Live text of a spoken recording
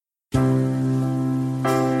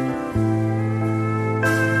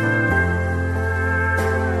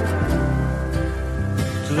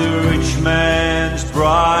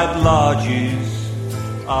white lodges,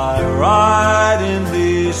 I ride in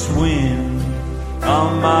this wind.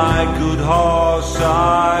 On my good horse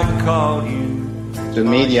I call you. The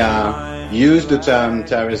media use the term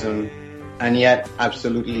terrorism and yet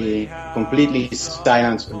absolutely, completely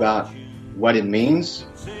silent about what it means,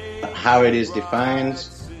 how it is defined,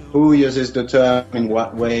 who uses the term in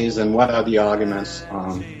what ways, and what are the arguments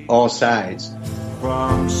on all sides.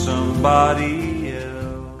 From somebody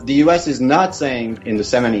else. The US is not saying in the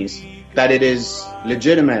 70s that it is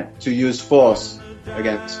legitimate to use force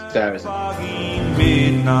against terrorism.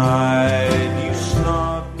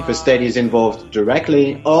 If a state is involved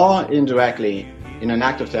directly or indirectly in an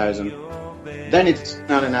act of terrorism, then it's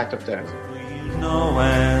not an act of terrorism.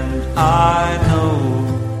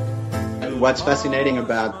 And what's fascinating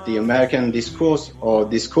about the American discourse, or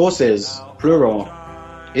discourses, plural,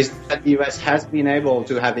 is that the US has been able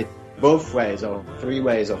to have it both ways, or three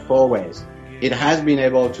ways, or four ways. It has been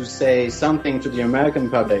able to say something to the American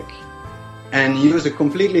public and use a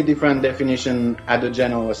completely different definition at the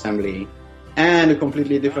General Assembly and a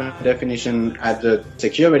completely different definition at the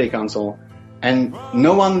Security Council. And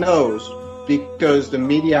no one knows, because the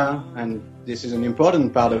media, and this is an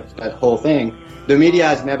important part of that whole thing, the media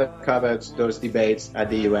has never covered those debates at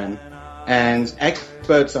the UN. And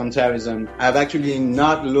experts on terrorism have actually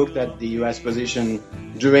not looked at the US position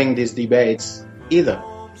during these debates either.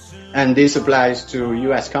 And this applies to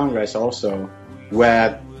US Congress also,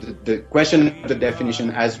 where the question of the definition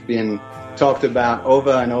has been talked about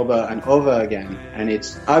over and over and over again. And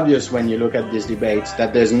it's obvious when you look at these debates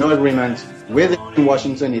that there's no agreement within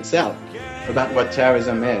Washington itself about what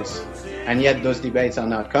terrorism is. And yet those debates are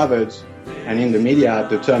not covered. And in the media,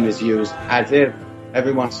 the term is used as if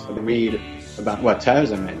everyone's agreed about what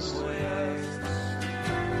terrorism is.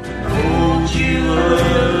 Hold you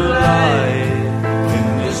alive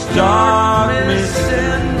in this darkness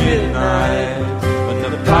and midnight, when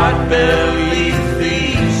the pot-bellied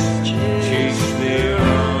thieves chase their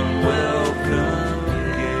unwelcome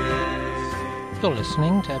guests. You're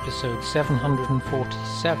listening to episode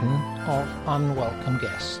 747 of Unwelcome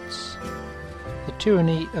Guests. The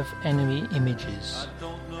Tyranny of Enemy Images,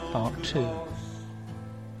 Part 2.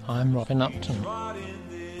 I'm Robin Upton.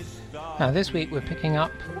 Now this week we're picking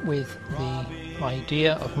up with the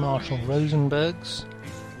idea of Marshall Rosenberg's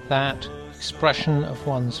that expression of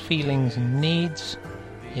one's feelings and needs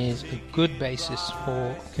is a good basis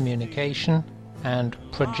for communication, and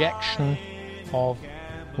projection of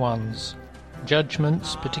one's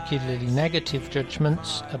judgments, particularly negative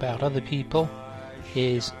judgments about other people,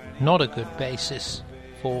 is not a good basis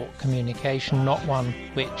for communication, not one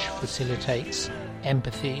which facilitates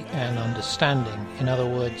empathy and understanding. In other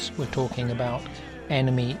words, we're talking about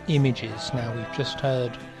enemy images. Now, we've just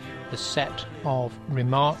heard a set of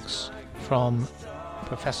remarks from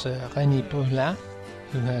Professor Reni Broulin,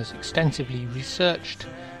 who has extensively researched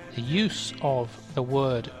the use of the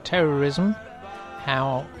word terrorism,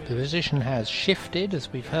 how the position has shifted,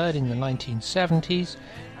 as we've heard, in the 1970s.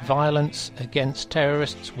 Violence against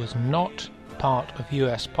terrorists was not part of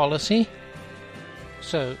US policy.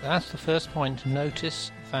 So that's the first point to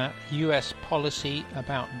notice, that US policy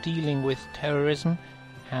about dealing with terrorism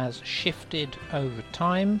has shifted over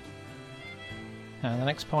time. And the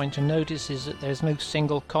next point to notice is that there's no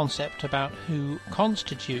single concept about who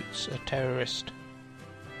constitutes a terrorist.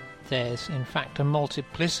 There's in fact a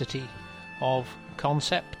multiplicity of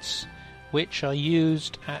concepts which are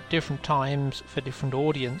used at different times for different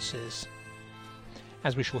audiences.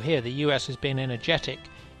 As we shall hear, the US has been energetic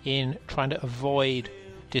in trying to avoid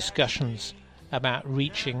discussions about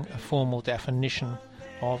reaching a formal definition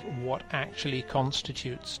of what actually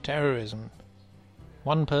constitutes terrorism.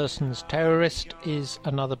 One person's terrorist is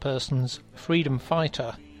another person's freedom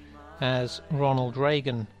fighter, as Ronald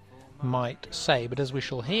Reagan might say. But as we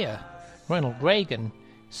shall hear, Ronald Reagan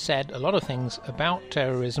said a lot of things about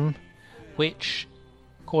terrorism which,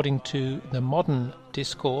 according to the modern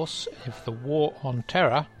discourse of the war on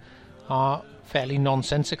terror, are fairly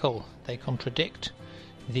nonsensical. They contradict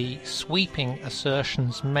the sweeping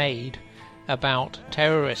assertions made about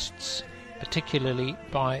terrorists, particularly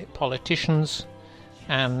by politicians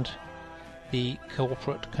and the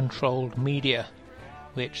corporate-controlled media,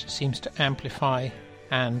 which seems to amplify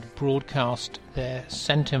and broadcast their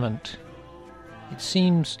sentiment. It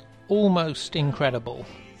seems almost incredible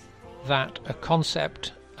that a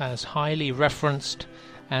concept as highly referenced,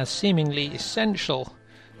 as seemingly essential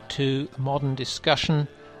to modern discussion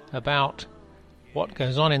about what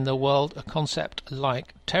goes on in the world, a concept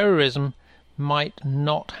like terrorism might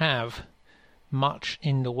not have much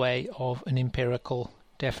in the way of an empirical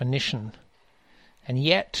definition. And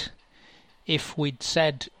yet, if we'd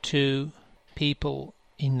said to people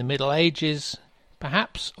in the Middle Ages,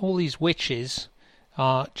 perhaps all these witches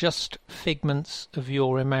are just figments of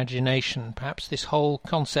your imagination. Perhaps this whole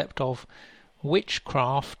concept of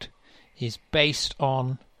witchcraft is based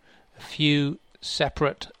on a few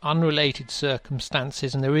separate, unrelated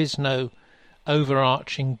circumstances, and there is no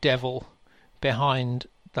overarching devil behind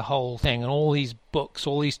the whole thing. And all these books,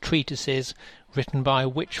 all these treatises written by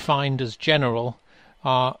witch-finders general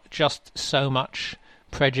are just so much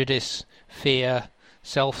prejudice, fear,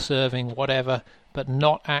 self-serving, whatever, but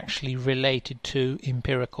not actually related to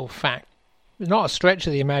empirical fact. It's not a stretch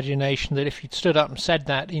of the imagination that if you'd stood up and said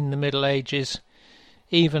that in the Middle Ages,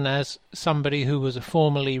 even as somebody who was a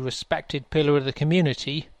formerly respected pillar of the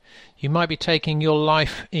community, you might be taking your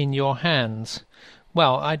life in your hands.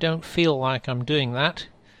 Well, I don't feel like I'm doing that.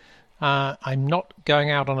 I'm not going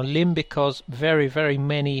out on a limb because very, very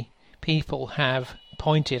many people have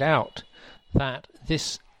pointed out that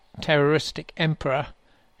this terroristic emperor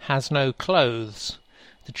has no clothes.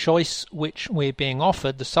 The choice which we're being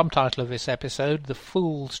offered, the subtitle of this episode, The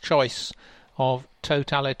Fool's Choice of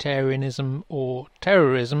Totalitarianism or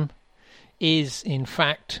Terrorism, is in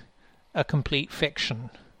fact a complete fiction.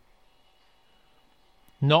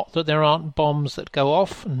 Not that there aren't bombs that go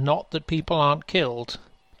off, not that people aren't killed,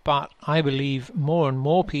 but I believe more and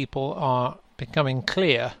more people are becoming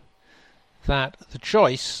clear that the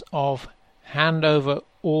choice of hand over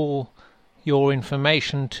all your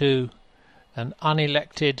information to an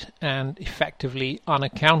unelected and effectively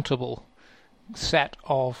unaccountable set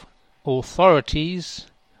of authorities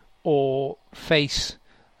or face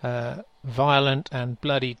violent and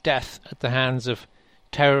bloody death at the hands of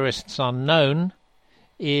terrorists unknown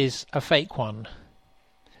is a fake one.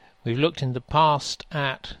 We've looked in the past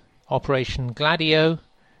at Operation Gladio,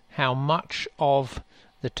 how much of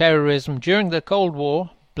the terrorism during the Cold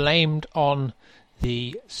War blamed on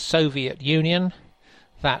the Soviet Union,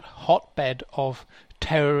 that hotbed of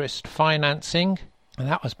terrorist financing, and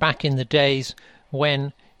that was back in the days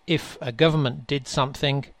when if a government did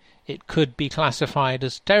something, it could be classified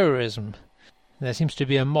as terrorism. There seems to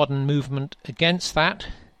be a modern movement against that,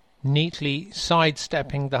 neatly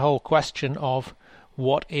sidestepping the whole question of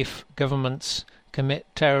what if governments commit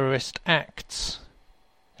terrorist acts.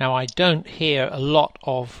 Now, I don't hear a lot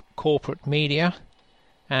of corporate media,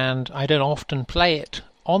 and I don't often play it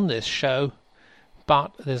on this show,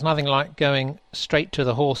 but there's nothing like going straight to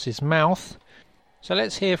the horse's mouth. So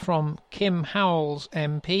let's hear from Kim Howells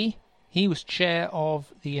MP. He was chair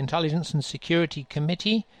of the Intelligence and Security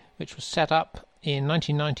Committee, which was set up in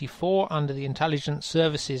 1994 under the Intelligence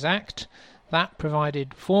Services Act. That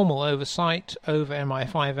provided formal oversight over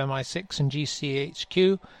MI5, MI6 and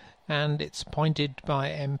GCHQ, and it's appointed by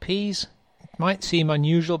MPs. It might seem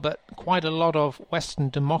unusual, but quite a lot of Western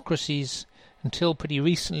democracies until pretty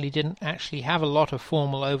recently didn't actually have a lot of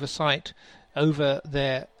formal oversight over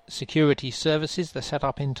their security services. They're set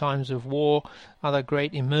up in times of war, other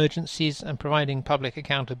great emergencies, and providing public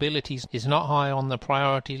accountability is not high on the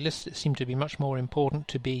priority list. It seemed to be much more important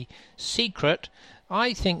to be secret.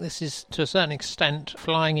 I think this is, to a certain extent,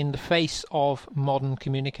 flying in the face of modern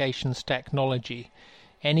communications technology.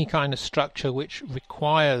 Any kind of structure which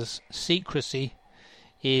requires secrecy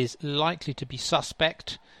is likely to be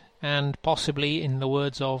suspect and possibly, in the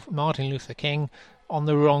words of Martin Luther King, on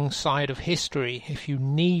the wrong side of history. If you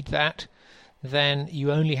need that, then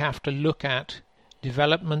you only have to look at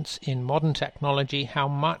developments in modern technology, how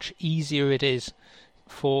much easier it is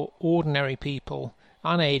for ordinary people,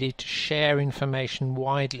 unaided, to share information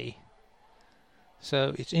widely.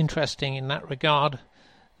 So it's interesting in that regard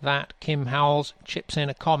that Kim Howells chips in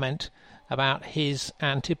a comment about his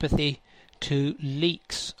antipathy to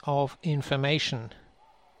leaks of information.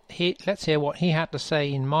 Let's hear what he had to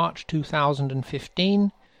say in March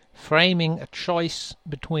 2015, framing a choice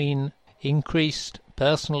between increased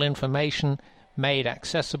personal information made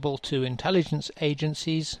accessible to intelligence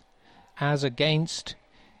agencies as against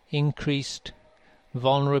increased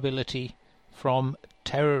vulnerability from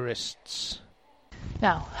terrorists.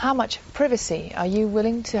 Now, how much privacy are you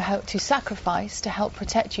willing to sacrifice to help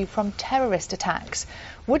protect you from terrorist attacks?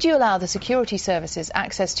 Would you allow the security services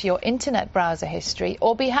access to your internet browser history,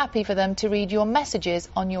 or be happy for them to read your messages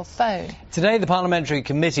on your phone? Today, the parliamentary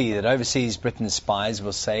committee that oversees Britain's spies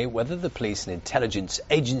will say whether the police and intelligence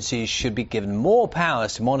agencies should be given more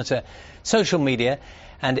powers to monitor social media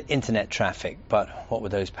and internet traffic. But what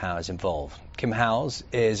would those powers involve? Kim Howells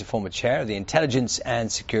is a former chair of the Intelligence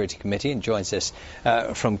and Security Committee and joins us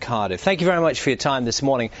from Cardiff. Thank you very much for your time this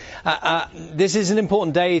morning. This is an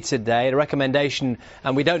important day today, a recommendation,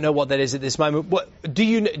 and we don't know what that is at this moment. Do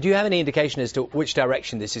you have any indication as to which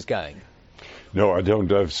direction this is going? No, I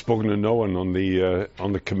don't. I've spoken to no one on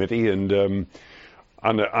the committee, and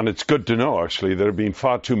it's good to know, actually. There have been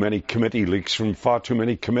far too many committee leaks from far too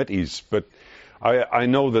many committees. But I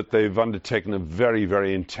know that they've undertaken a very,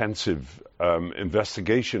 very intensive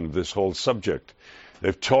investigation of this whole subject.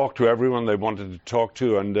 They've talked to everyone they wanted to talk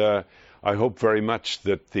to, and I hope very much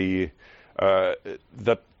that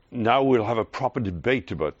that now we'll have a proper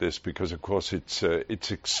debate about this, because, of course,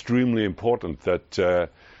 it's extremely important that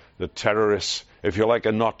the terrorists, if you like,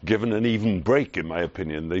 are not given an even break, in my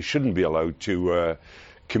opinion. They shouldn't be allowed to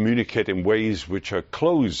communicate in ways which are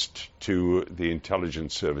closed to the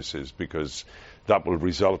intelligence services, because that will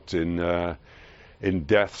result in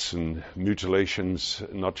deaths and mutilations,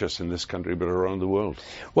 not just in this country, but around the world.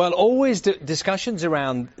 Well, always discussions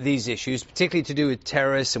around these issues, particularly to do with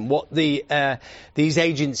terrorists and what these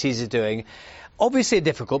agencies are doing, obviously are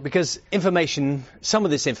difficult, because some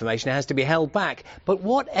of this information has to be held back. But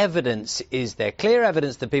what evidence is there, clear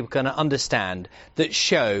evidence that people can understand, that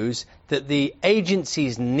shows that the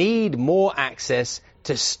agencies need more access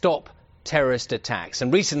to stop terrorist attacks?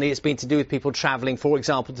 And recently it's been to do with people travelling, for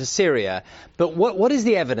example, to Syria. But what is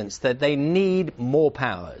the evidence that they need more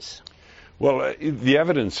powers? Well, the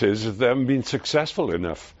evidence is that they haven't been successful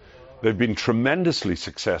enough. They've been tremendously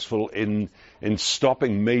successful in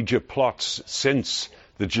stopping major plots since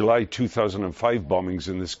the July 2005 bombings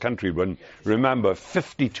in this country, when, remember,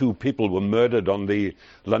 52 people were murdered on the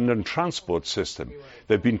London transport system.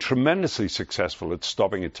 They've been tremendously successful at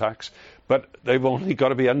stopping attacks, but they've only got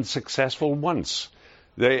to be unsuccessful once.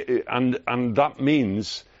 And that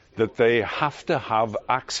means that they have to have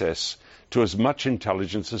access to as much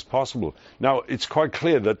intelligence as possible. Now, it's quite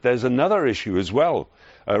clear that there's another issue as well,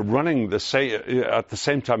 running at the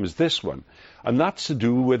same time as this one, and that's to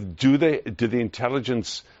do with do the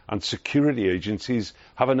intelligence and security agencies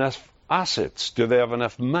have enough assets? Do they have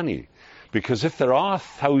enough money? Because if there are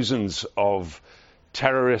thousands of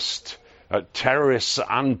terrorists and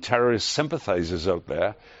terrorist sympathizers out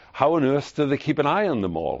there, how on earth do they keep an eye on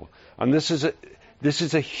them all? And this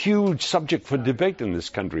is a huge subject for debate in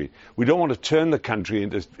this country. We don't want to turn the country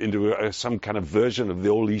into some kind of version of the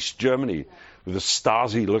old East Germany, with the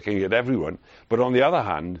Stasi looking at everyone. But on the other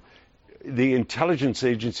hand, the intelligence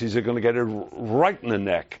agencies are going to get it right in the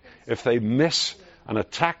neck if they miss an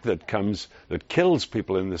attack that kills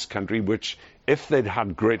people in this country, which, if they'd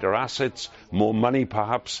had greater assets, more money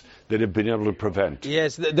perhaps, they'd have been able to prevent.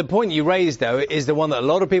 Yes, the point you raised, though, is the one that a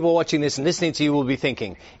lot of people watching this and listening to you will be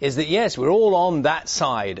thinking, is that, yes, we're all on that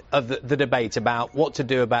side of the debate about what to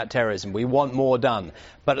do about terrorism. We want more done.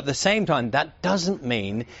 But at the same time, that doesn't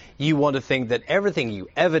mean you want to think that everything you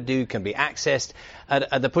ever do can be accessed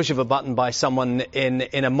at the push of a button by someone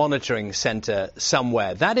in a monitoring centre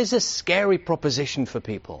somewhere. That is a scary proposition for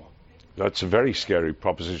people. That's a very scary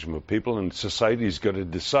proposition for people, and society's got to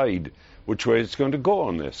decide which way it's going to go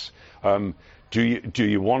on this. Do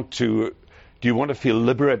you want to feel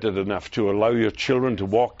liberated enough to allow your children to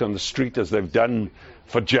walk down the street as they've done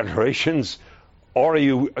for generations, or are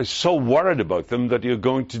you so worried about them that you're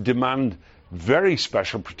going to demand very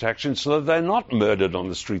special protection so that they're not murdered on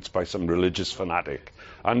the streets by some religious fanatic?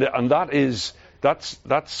 And that's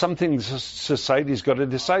something society's got to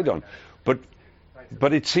decide on.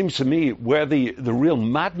 But it seems to me where the real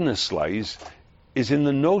madness lies is in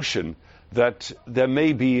the notion that there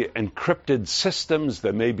may be encrypted systems,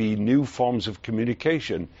 there may be new forms of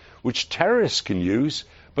communication which terrorists can use,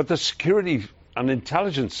 but the security and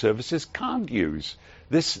intelligence services can't use.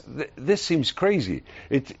 This seems crazy.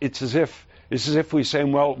 It's as if we're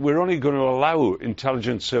saying, well, we're only going to allow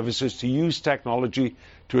intelligence services to use technology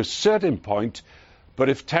to a certain point, but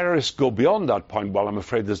if terrorists go beyond that point, well, I'm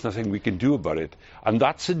afraid there's nothing we can do about it. And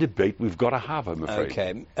that's a debate we've got to have, I'm afraid.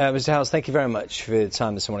 OK. Mr. Howes, thank you very much for your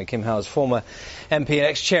time this morning. Kim Howes, former MP and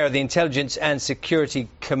ex-chair of the Intelligence and Security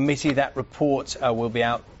Committee. That report will be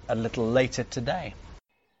out a little later today.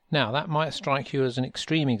 Now, that might strike you as an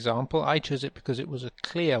extreme example. I chose it because it was a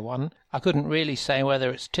clear one. I couldn't really say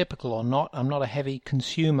whether it's typical or not. I'm not a heavy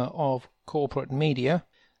consumer of corporate media.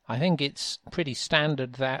 I think it's pretty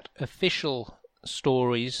standard that official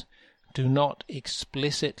stories do not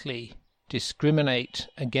explicitly discriminate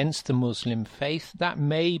against the Muslim faith. That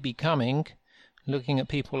may be coming, looking at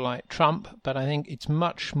people like Trump, but I think it's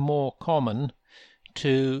much more common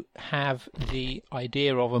to have the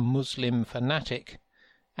idea of a Muslim fanatic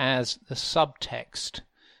as the subtext.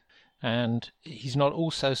 And he's not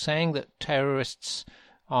also saying that terrorists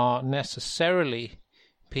are necessarily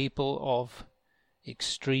people of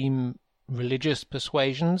extreme religious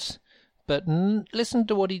persuasions. But listen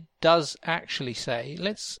to what he does actually say.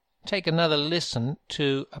 Let's take another listen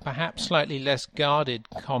to a perhaps slightly less guarded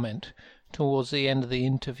comment towards the end of the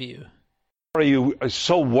interview. Are you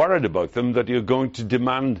so worried about them that you're going to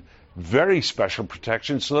demand very special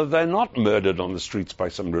protection so that they're not murdered on the streets by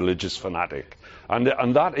some religious fanatic? And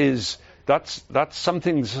that's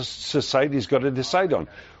something society's got to decide on.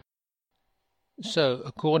 So,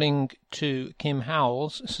 according to Kim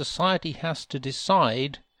Howells, society has to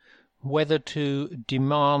decide whether to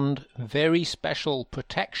demand very special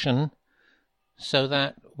protection so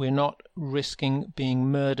that we're not risking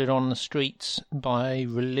being murdered on the streets by a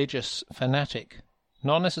religious fanatic.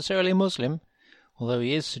 Not necessarily a Muslim, although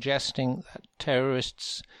he is suggesting that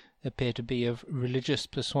terrorists appear to be of religious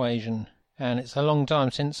persuasion. And it's a long time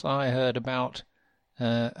since I heard about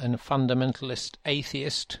a fundamentalist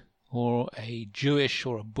atheist or a Jewish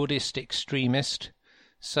or a Buddhist extremist.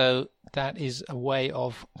 So that is a way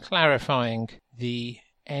of clarifying the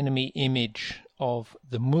enemy image of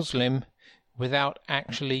the Muslim without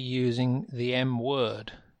actually using the M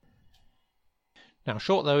word. Now,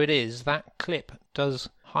 short though it is, that clip does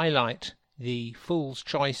highlight the fool's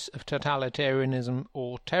choice of totalitarianism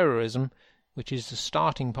or terrorism, which is the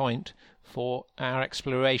starting point for our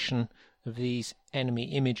exploration of these enemy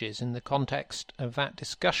images. In the context of that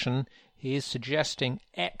discussion, he is suggesting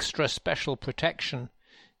extra special protection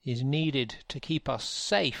is needed to keep us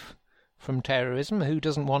safe from terrorism. Who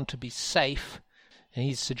doesn't want to be safe? And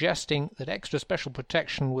he's suggesting that extra special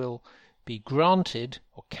protection will be granted,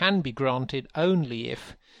 or can be granted, only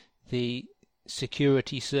if the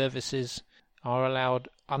security services are allowed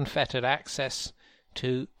unfettered access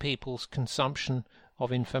to people's consumption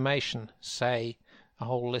of information, say a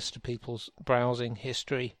whole list of people's browsing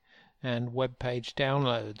history and web page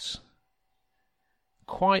downloads.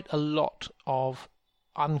 Quite a lot of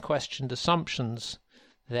unquestioned assumptions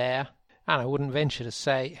there, and I wouldn't venture to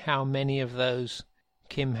say how many of those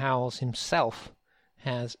Kim Howells himself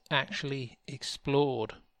has actually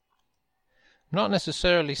explored. I'm not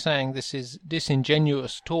necessarily saying this is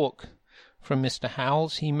disingenuous talk from Mr.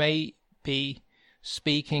 Howells. He may be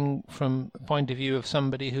speaking from the point of view of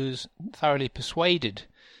somebody who's thoroughly persuaded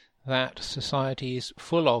that society is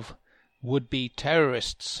full of would-be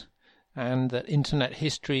terrorists and that internet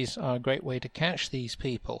histories are a great way to catch these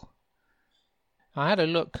people. I had a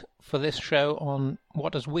look for this show on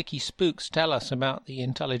what does WikiSpooks tell us about the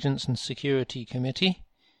Intelligence and Security Committee.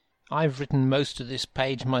 I've written most of this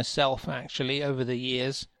page myself, actually, over the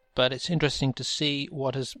years, but it's interesting to see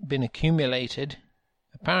what has been accumulated.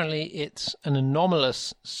 Apparently it's an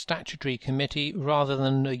anomalous statutory committee rather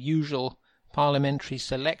than a usual parliamentary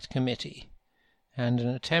select committee, and an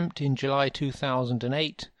attempt in July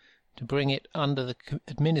 2008 to bring it under the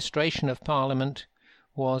administration of Parliament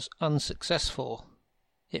was unsuccessful.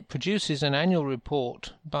 It produces an annual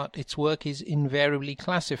report, but its work is invariably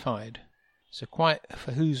classified. So quite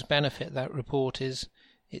for whose benefit that report is,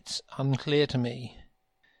 it's unclear to me.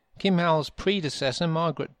 Kim Howells' predecessor,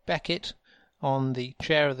 Margaret Beckett, on the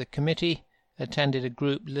chair of the committee, attended a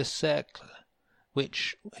group Le Cercle,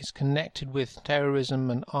 which is connected with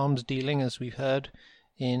terrorism and arms dealing, as we've heard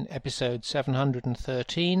in episode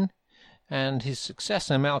 713, and his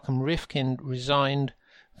successor, Malcolm Rifkind, resigned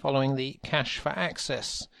following the Cash for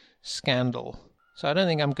Access scandal. So I don't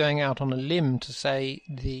think I'm going out on a limb to say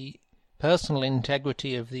the personal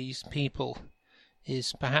integrity of these people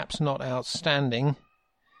is perhaps not outstanding.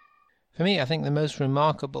 For me, I think the most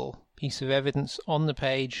remarkable piece of evidence on the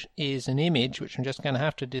page is an image, which I'm just going to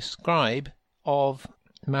have to describe, of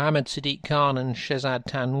Mohammed Sadiq Khan and Shehzad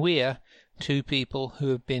Tanweer, two people who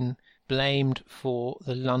have been blamed for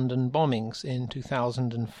the London bombings in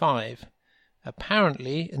 2005.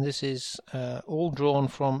 Apparently, and this is all drawn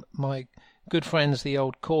from my good friends the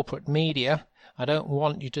old corporate media, I don't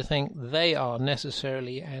want you to think they are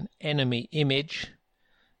necessarily an enemy image.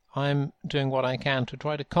 I'm doing what I can to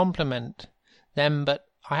try to complement them, but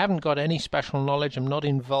I haven't got any special knowledge. I'm not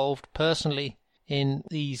involved personally in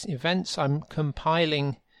these events. I'm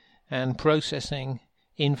compiling and processing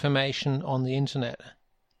information on the internet,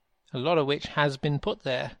 a lot of which has been put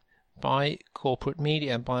there by corporate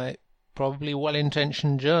media, by probably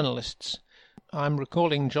well-intentioned journalists. I'm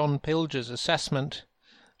recalling John Pilger's assessment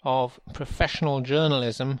of professional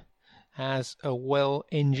journalism as a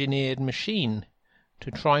well-engineered machine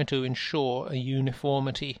to try to ensure a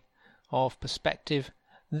uniformity of perspective,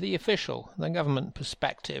 the official, the government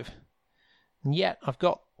perspective. And yet I've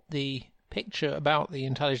got the picture about the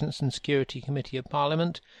Intelligence and Security Committee of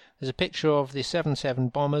Parliament. There's a picture of the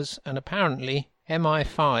 7/7 bombers, and apparently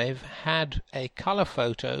MI5 had a colour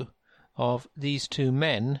photo of these two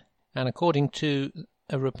men, and according to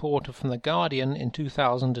a report from The Guardian in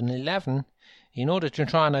 2011, in order to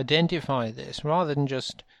try and identify this, rather than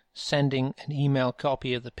just sending an email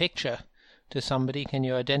copy of the picture to somebody, can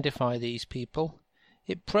you identify these people?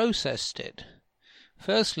 It processed it.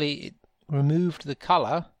 Firstly, it removed the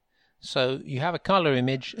colour. So you have a colour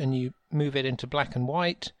image and you move it into black and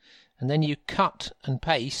white, and then you cut and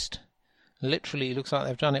paste. Literally, it looks like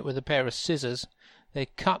they've done it with a pair of scissors. They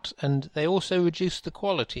cut and they also reduce the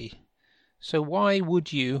quality. So why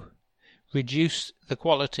would you reduce the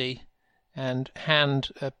quality and hand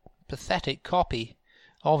a pathetic copy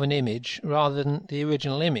of an image rather than the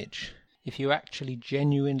original image, if you actually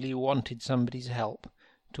genuinely wanted somebody's help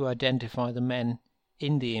to identify the men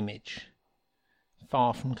in the image?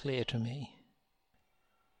 Far from clear to me.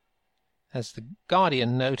 As The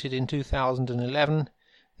Guardian noted in 2011,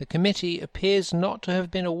 the committee appears not to have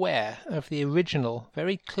been aware of the original,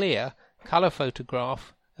 very clear colour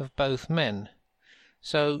photograph of both men.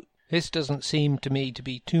 So this doesn't seem to me to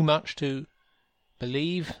be too much to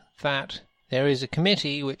believe that there is a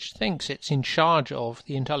committee which thinks it's in charge of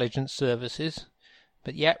the intelligence services,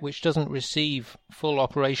 but yet which doesn't receive full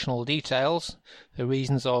operational details for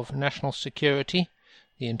reasons of national security.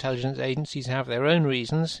 The intelligence agencies have their own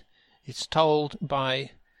reasons. It's told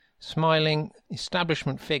by smiling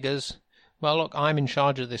establishment figures, well, look, I'm in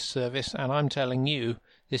charge of this service and I'm telling you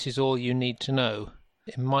this is all you need to know.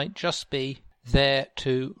 It might just be there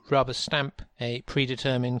to rubber stamp a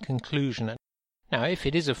predetermined conclusion. Now, if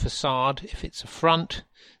it is a facade, if it's a front,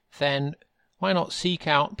 then why not seek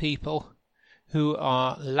out people who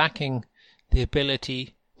are lacking the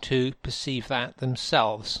ability to perceive that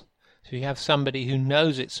themselves? So you have somebody who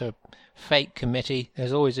knows it's a fake committee,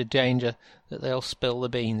 there's always a danger that they'll spill the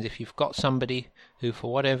beans. If you've got somebody who,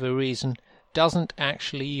 for whatever reason, doesn't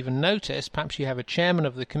actually even notice, perhaps you have a chairman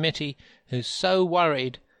of the committee who's so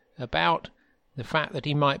worried about the fact that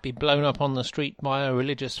he might be blown up on the street by a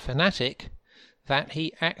religious fanatic that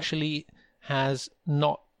he actually has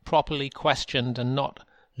not properly questioned and not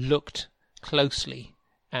looked closely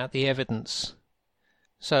at the evidence.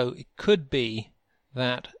 So it could be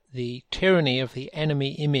that the tyranny of the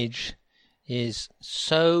enemy image is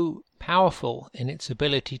so powerful in its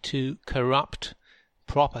ability to corrupt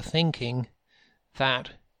proper thinking that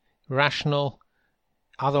rational,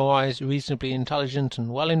 otherwise reasonably intelligent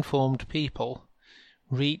and well-informed people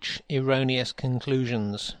reach erroneous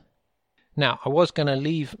conclusions. Now, I was going to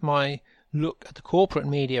leave my look at the corporate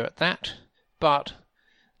media at that, but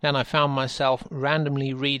then I found myself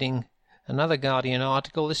randomly reading another Guardian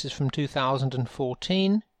article. This is from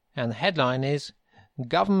 2014, and the headline is,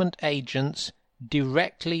 "Government agents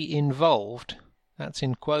directly involved," that's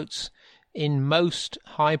in quotes, "in most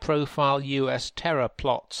high-profile US terror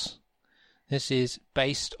plots." This is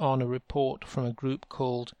based on a report from a group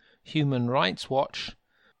called Human Rights Watch.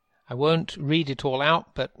 I won't read it all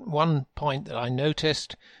out, but one point that I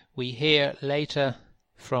noticed, we hear later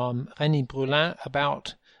from Reni Broulin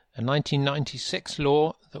about a 1996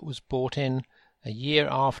 law that was brought in a year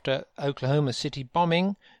after Oklahoma City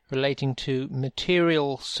bombing relating to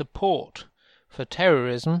material support for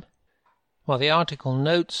terrorism. Well, the article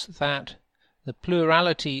notes that the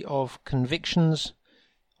plurality of convictions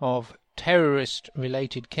of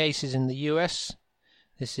terrorist-related cases in the US,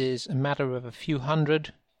 this is a matter of a few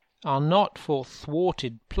hundred, are not for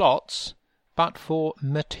thwarted plots, but for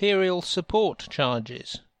material support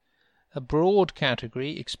charges, a broad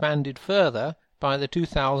category expanded further by the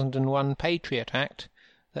 2001 Patriot Act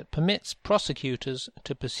that permits prosecutors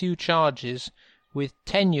to pursue charges with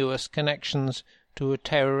tenuous connections to a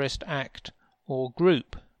terrorist act or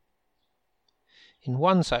group. In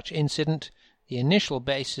one such incident, the initial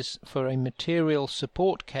basis for a material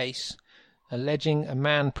support case alleging a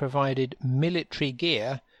man provided military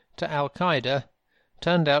gear to Al-Qaeda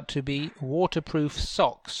turned out to be waterproof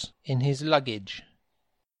socks in his luggage.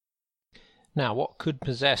 Now, what could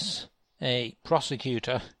possess a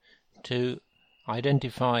prosecutor to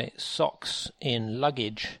identify socks in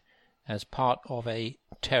luggage as part of a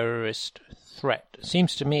terrorist threat?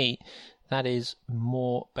 Seems to me that is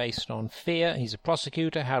more based on fear. He's a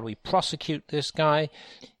prosecutor. How do we prosecute this guy?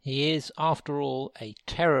 He is, after all, a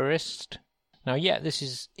terrorist. Now, yeah, this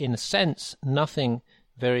is, in a sense, nothing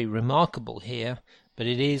very remarkable here, but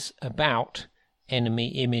it is about enemy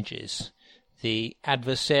images. The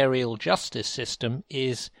adversarial justice system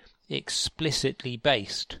is explicitly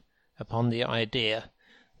based upon the idea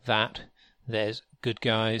that there's good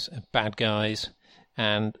guys and bad guys,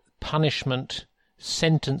 and punishment,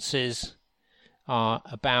 sentences are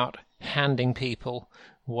about handing people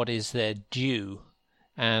what is their due.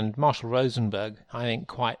 And Marshall Rosenberg, I think,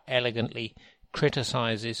 quite elegantly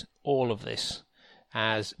criticizes all of this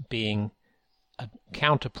as being a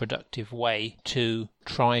counterproductive way to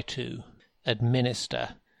try to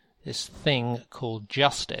administer this thing called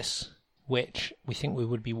justice, which we think we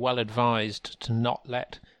would be well advised to not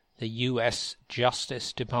let the US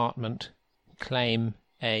Justice Department claim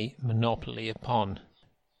a monopoly upon.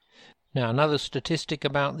 Now, another statistic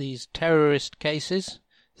about these terrorist cases,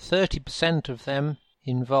 30% of them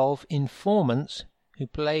involve informants who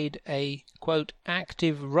played a, quote,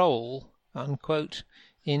 active role, unquote,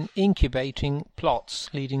 in incubating plots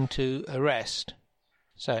leading to arrest.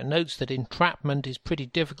 So it notes that entrapment is pretty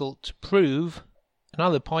difficult to prove.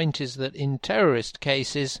 Another point is that in terrorist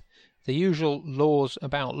cases, the usual laws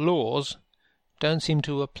about laws don't seem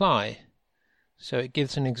to apply. So it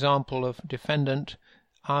gives an example of defendant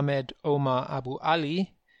Ahmed Omar Abu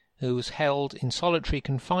Ali, who was held in solitary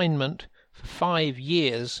confinement for 5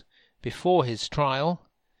 years before his trial.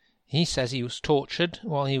 He says he was tortured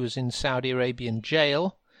while he was in Saudi Arabian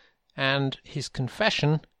jail, and his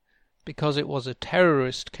confession, because it was a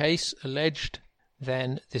terrorist case alleged,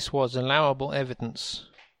 then this was allowable evidence.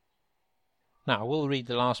 Now, we'll read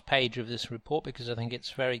the last page of this report because I think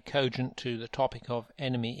it's very cogent to the topic of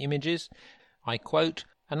enemy images. I quote,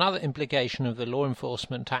 "Another implication of the law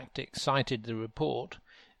enforcement tactics cited in the report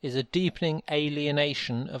is a deepening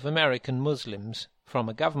alienation of American Muslims from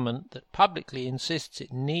a government that publicly insists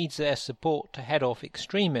it needs their support to head off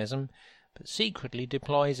extremism, but secretly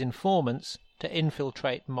deploys informants to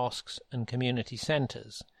infiltrate mosques and community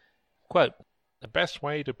centres." Quote, "The best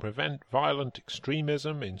way to prevent violent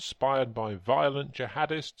extremism inspired by violent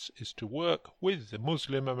jihadists is to work with the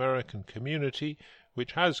Muslim American community,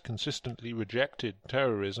 which has consistently rejected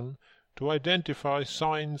terrorism, to identify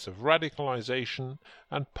signs of radicalization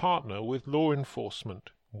and partner with law enforcement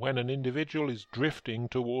when an individual is drifting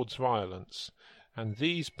towards violence. And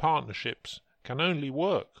these partnerships can only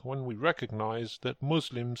work when we recognize that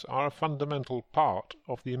Muslims are a fundamental part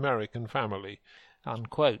of the American family,"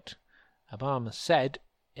 unquote, Obama said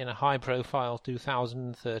in a high-profile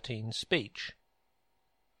 2013 speech.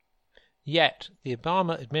 Yet, the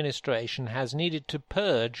Obama administration has needed to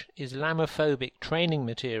purge Islamophobic training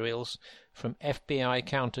materials from FBI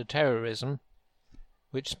counter-terrorism,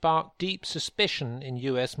 which sparked deep suspicion in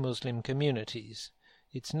US Muslim communities.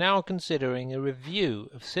 It's now considering a review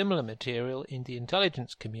of similar material in the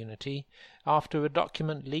intelligence community after a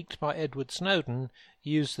document leaked by Edward Snowden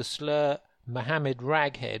used the slur Mohammed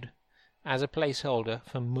Raghead as a placeholder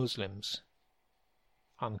for Muslims.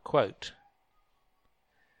 Unquote.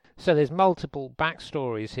 So there's multiple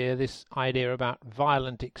backstories here, this idea about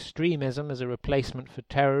violent extremism as a replacement for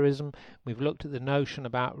terrorism. We've looked at the notion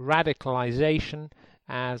about radicalization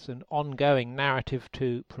as an ongoing narrative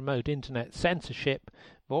to promote internet censorship.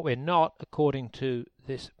 What we're not, according to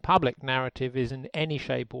this public narrative, is in any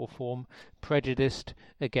shape or form prejudiced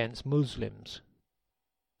against Muslims.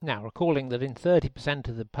 Now, recalling that in 30%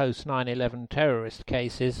 of the post-9/11 terrorist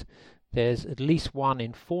cases, there's at least one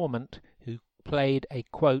informant who played a,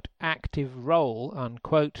 quote, active role,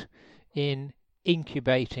 unquote, in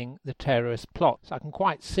incubating the terrorist plot. So I can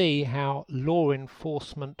quite see how law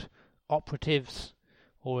enforcement operatives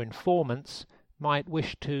or informants might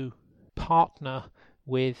wish to partner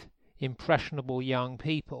with impressionable young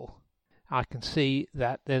people. I can see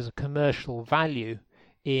that there's a commercial value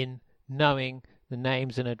in knowing the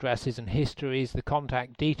names and addresses and histories, the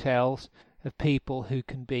contact details of people who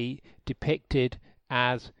can be depicted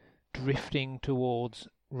as drifting towards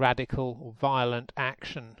radical or violent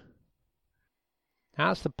action.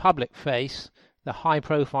 That's the public face, the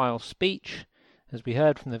high-profile speech. As we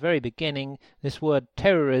heard from the very beginning, this word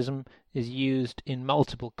terrorism is used in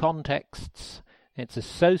multiple contexts. It's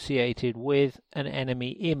associated with an enemy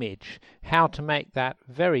image. How to make that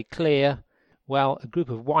very clear? Well, a group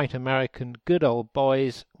of white American good old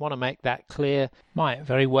boys want to make that clear. Might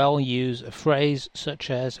very well use a phrase such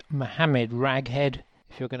as Mohammed Raghead.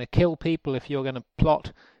 If you're going to kill people, if you're going to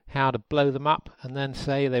plot how to blow them up and then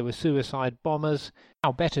say they were suicide bombers,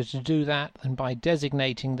 how better to do that than by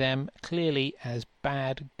designating them clearly as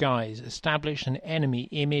bad guys, establish an enemy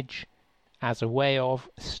image as a way of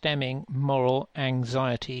stemming moral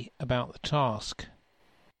anxiety about the task.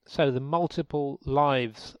 So the multiple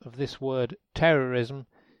lives of this word terrorism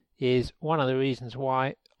is one of the reasons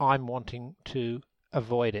why I'm wanting to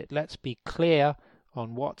avoid it. Let's be clear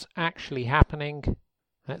on what's actually happening.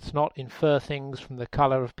 Let's not infer things from the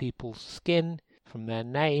colour of people's skin, from their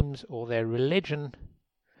names or their religion.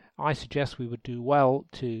 I suggest we would do well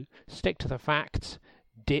to stick to the facts,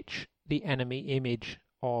 ditch the enemy image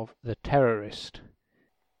of the terrorist.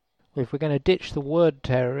 If we're going to ditch the word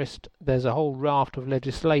terrorist, there's a whole raft of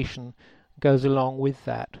legislation goes along with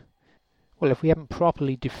that. Well, if we haven't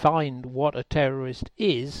properly defined what a terrorist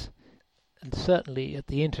is, and certainly at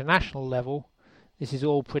the international level, this is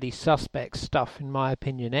all pretty suspect stuff in my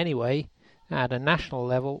opinion anyway, at a national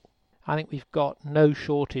level, I think we've got no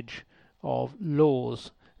shortage of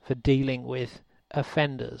laws for dealing with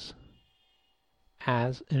offenders.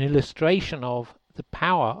 As an illustration of the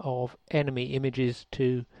power of enemy images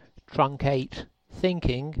to truncate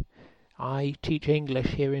thinking, I teach English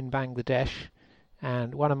here in Bangladesh,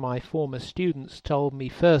 and one of my former students told me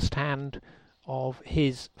firsthand of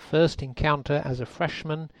his first encounter as a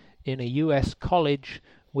freshman in a US college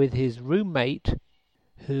with his roommate,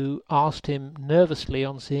 who asked him nervously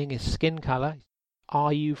on seeing his skin colour,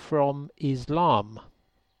 "Are you from Islam?"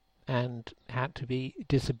 and had to be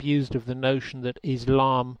disabused of the notion that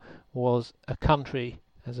Islam was a country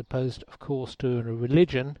as opposed, of course, to a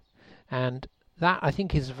religion. And that, I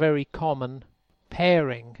think, is a very common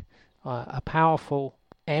pairing, a powerful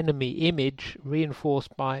enemy image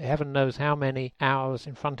reinforced by heaven knows how many hours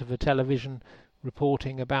in front of a television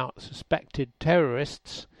reporting about suspected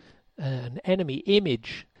terrorists, an enemy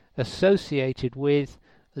image associated with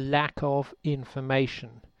lack of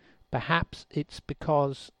information. Perhaps it's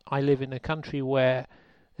because I live in a country where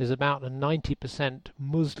there's about a 90%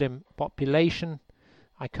 Muslim population.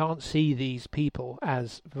 I can't see these people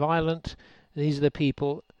as violent. These are the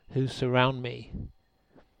people who surround me.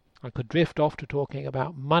 I could drift off to talking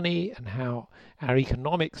about money and how our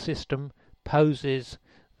economic system poses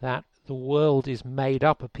that the world is made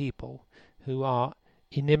up of people who are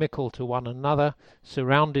inimical to one another,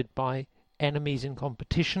 surrounded by enemies in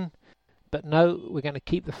competition. But no, we're going to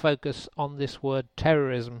keep the focus on this word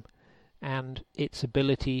terrorism and its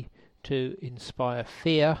ability to inspire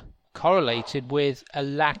fear, correlated with a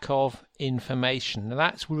lack of information. Now,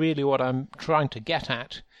 that's really what I'm trying to get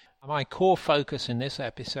at. My core focus in this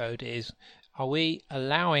episode is, are we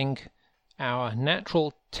allowing our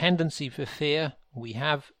natural tendency for fear? We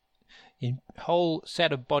have a whole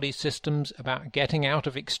set of body systems about getting out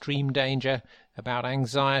of extreme danger, about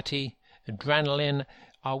anxiety, adrenaline.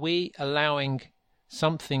 Are we allowing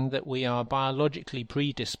something that we are biologically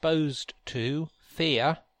predisposed to,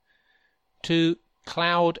 fear, to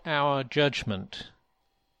cloud our judgment?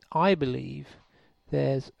 I believe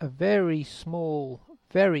there's a very small,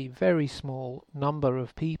 very, very small number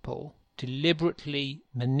of people deliberately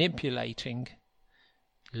manipulating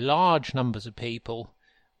large numbers of people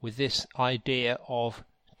with this idea of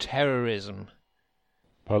terrorism.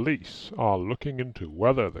 Police are looking into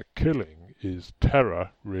whether the killing is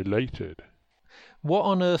terror-related. What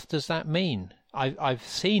on earth does that mean? I've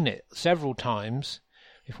seen it several times.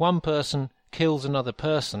 If one person kills another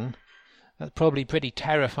person, that's probably pretty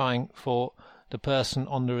terrifying for the person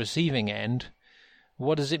on the receiving end.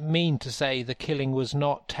 What does it mean to say the killing was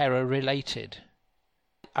not terror-related?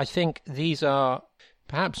 I think these are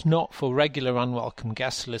perhaps not for regular unwelcome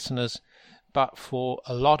guest listeners, but for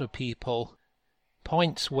a lot of people,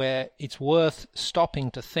 points where it's worth stopping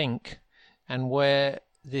to think, and where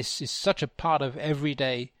this is such a part of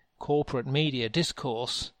everyday corporate media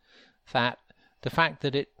discourse that the fact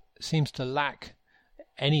that it seems to lack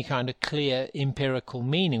any kind of clear empirical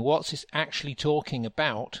meaning, what's this actually talking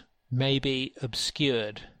about, may be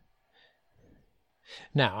obscured.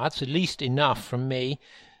 Now, that's at least enough from me.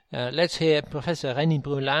 Let's hear Professor Reni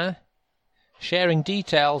Broulin sharing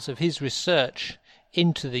details of his research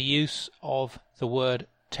into the use of the word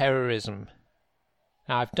terrorism.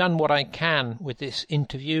 Now, I've done what I can with this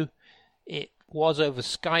interview. It was over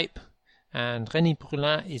Skype, and Reni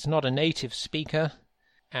Broulin is not a native speaker.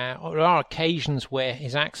 There are occasions where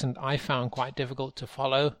his accent I found quite difficult to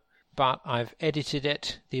follow, but I've edited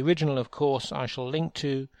it. The original, of course, I shall link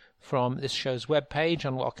to from this show's webpage,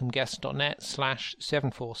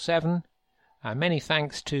 unwelcomeguest.net/747. Many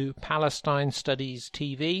thanks to Palestine Studies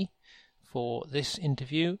TV for this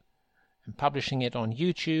interview and publishing it on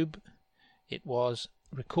YouTube. It was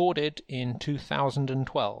recorded in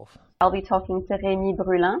 2012. I'll be talking to Reni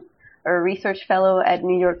Broulin, a research fellow at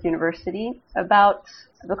New York University, about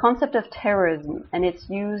the concept of terrorism and its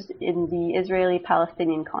use in the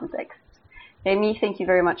Israeli-Palestinian context. Reni, thank you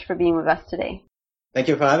very much for being with us today. Thank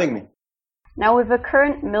you for having me. Now, with the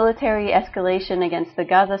current military escalation against the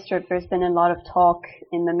Gaza Strip, there's been a lot of talk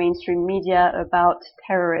in the mainstream media about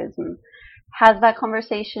terrorism. Has that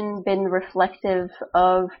conversation been reflective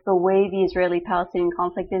of the way the Israeli-Palestinian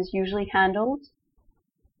conflict is usually handled?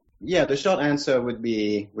 Yeah, the short answer would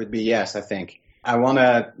be yes, I think. I want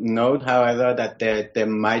to note, however, that there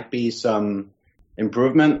might be some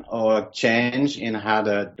improvement or change in how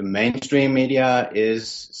the mainstream media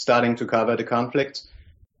is starting to cover the conflict.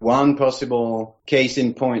 One possible case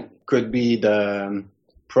in point could be the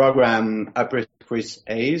program Après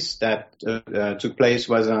Ace that took place,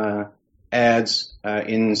 was aired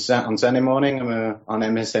on Sunday morning on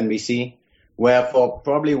MSNBC, where for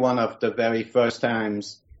probably one of the very first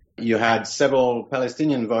times you had several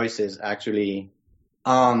Palestinian voices actually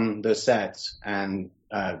on the set, and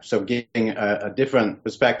so giving a different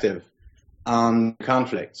perspective on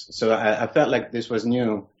conflicts. So I felt like this was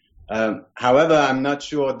new. However, I'm not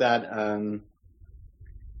sure that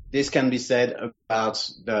this can be said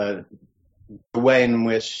about the way in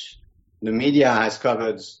which the media has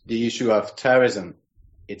covered the issue of terrorism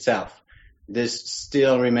itself. This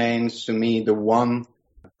still remains to me the one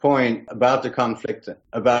point about the conflict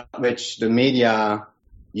about which the media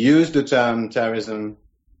use the term terrorism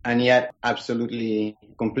and yet absolutely,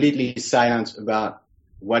 completely silent about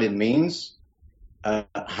what it means,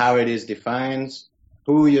 how it is defined,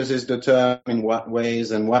 who uses the term in what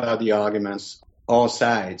ways, and what are the arguments, all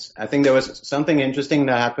sides. I think there was something interesting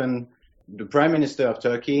that happened. The Prime Minister of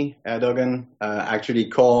Turkey, Erdogan, actually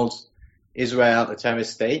called Israel a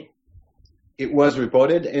terrorist state. It was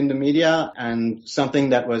reported in the media, and something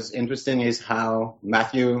that was interesting is how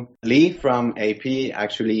Matthew Lee from AP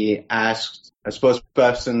actually asked a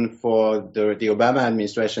spokesperson for the Obama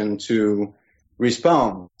administration to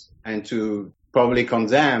respond and to probably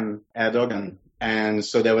condemn Erdogan. And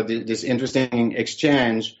so there was this interesting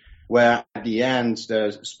exchange where at the end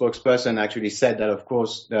the spokesperson actually said that, of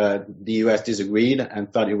course, the US disagreed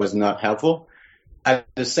and thought it was not helpful. At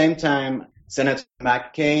the same time, Senator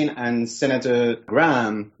McCain and Senator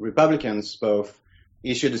Graham, Republicans both,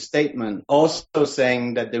 issued a statement also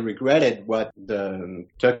saying that they regretted what the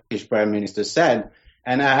Turkish Prime Minister said.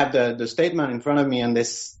 And I have the statement in front of me, and they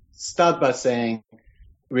start by saying,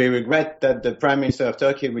 "We regret that the Prime Minister of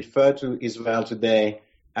Turkey referred to Israel today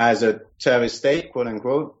as a terrorist state, quote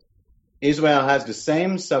unquote. Israel has the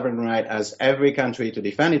same sovereign right as every country to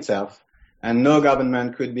defend itself, and no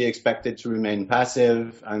government could be expected to remain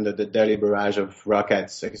passive under the daily barrage of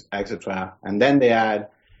rockets, etc." And then they add,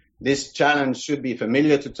 "This challenge should be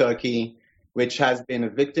familiar to Turkey, which has been a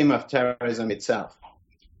victim of terrorism itself."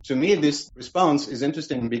 To me, this response is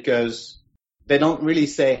interesting because they don't really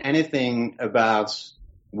say anything about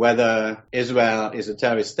whether Israel is a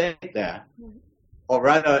terrorist state there. Or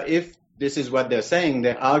rather, if this is what they're saying,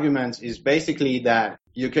 their argument is basically that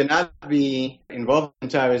you cannot be involved in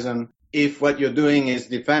terrorism if what you're doing is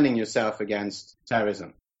defending yourself against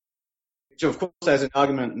terrorism. Which, of course, as an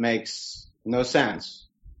argument makes no sense.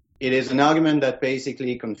 It is an argument that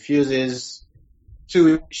basically confuses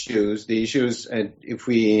two issues. The issues, if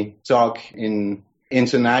we talk in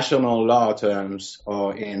international law terms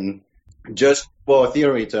or in just war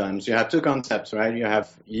theory terms, you have two concepts, right? You have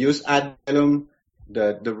jus ad bellum,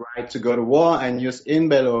 the right to go to war, and jus in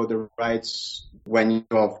bello, the rights when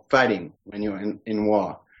you're fighting, when you're in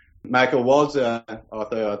war. Michael Walzer,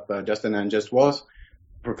 author of Just and Unjust Wars,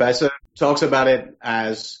 professor, talks about it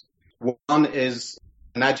as one is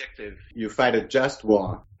an adjective, you fight a just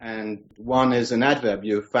war, and one is an adverb,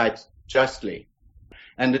 you fight justly.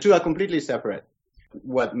 And the two are completely separate.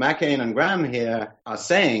 What McCain and Graham here are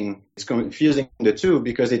saying is confusing the two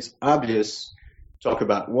because it's obvious. Talk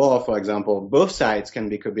about war, for example, both sides can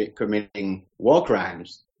be committing war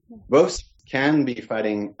crimes. Both can be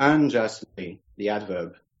fighting unjustly, the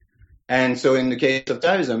adverb. And so in the case of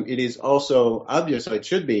terrorism, it is also obvious, or it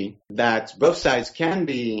should be, that both sides can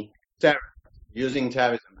be terrorists using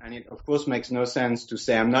terrorism. And it, of course, makes no sense to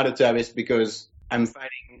say I'm not a terrorist because I'm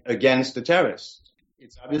fighting against the terrorists.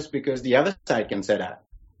 It's obvious because the other side can say that.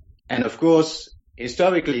 And of course,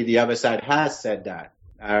 historically, the other side has said that.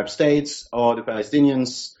 Arab states or the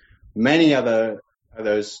Palestinians, many others,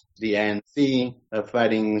 the ANC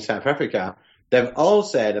fighting South Africa, they've all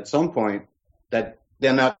said at some point that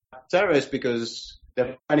they're not terrorists because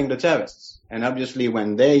they're fighting the terrorists. And obviously,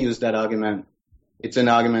 when they use that argument, it's an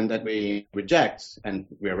argument that we reject, and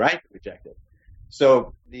we're right to reject it.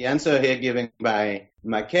 So the answer here given by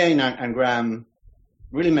McCain and Graham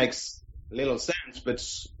really makes little sense, but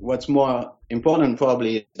what's more important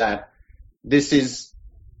probably is that this is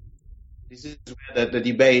where the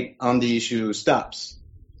debate on the issue stops.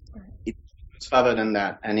 It's further than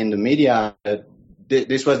that. And in the media,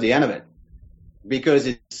 this was the end of it. Because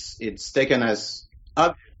it's taken as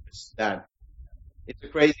obvious that it's a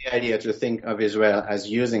crazy idea to think of Israel as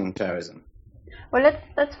using terrorism. Well,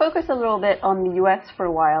 let's focus a little bit on the U.S. for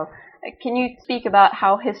a while. Can you speak about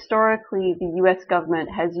how historically the U.S. government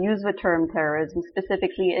has used the term terrorism,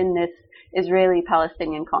 specifically in this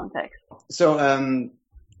Israeli-Palestinian context? So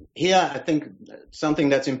here I think something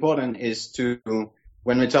that's important is to,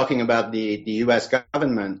 when we're talking about the U.S.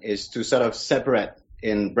 government, is to sort of separate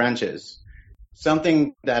in branches.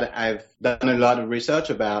 Something that I've done a lot of research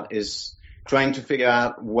about is trying to figure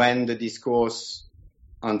out when the discourse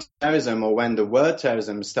on terrorism, or when the word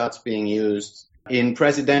terrorism starts being used in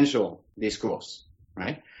presidential discourse,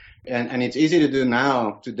 right? And it's easy to do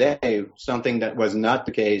now, today, something that was not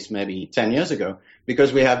the case maybe 10 years ago,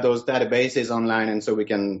 because we have those databases online, and so we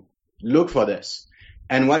can look for this.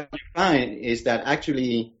 And what you find is that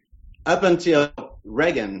actually, up until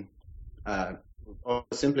Reagan, or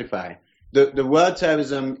simplify, the word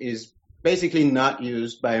terrorism is basically not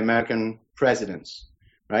used by American presidents,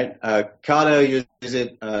 right? Carter uses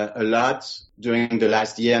it a lot during the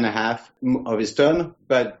last year and a half of his term,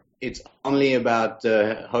 but it's only about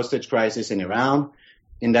the hostage crisis in Iran.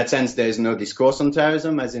 In that sense, there is no discourse on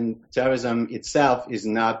terrorism, as in terrorism itself is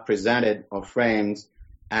not presented or framed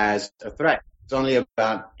as a threat. It's only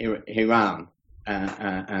about Iran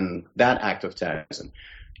and that act of terrorism.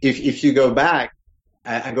 If you go back,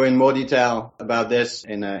 I go in more detail about this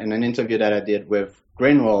in an interview that I did with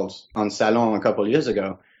Greenwald on Salon a couple of years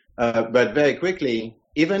ago. But very quickly,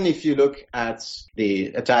 even if you look at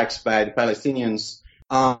the attacks by the Palestinians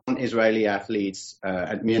on Israeli athletes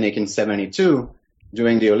at Munich in 1972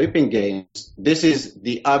 during the Olympic Games, this is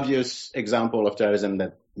the obvious example of terrorism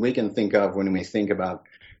that we can think of when we think about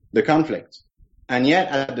the conflict. And yet,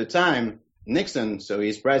 at the time, Nixon, so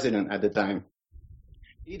he's president at the time,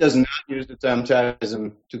 he does not use the term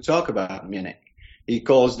terrorism to talk about Munich. He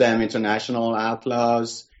calls them international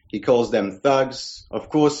outlaws. He calls them thugs. Of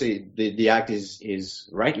course, the act is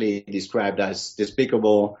rightly described as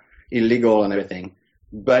despicable, illegal, and everything.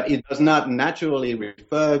 But it does not naturally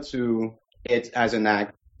refer to it as an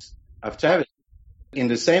act of terrorism. In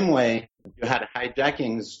the same way, you had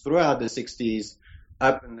hijackings throughout the 60s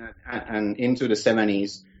up and into the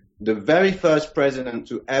 70s. The very first president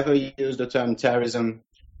to ever use the term terrorism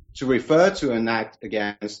to refer to an act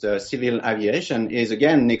against civil aviation is,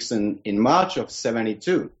 again, Nixon in March of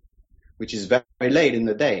 1972, which is very, very late in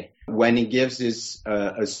the day, when he gives his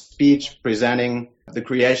a speech presenting the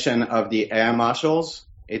creation of the air marshals.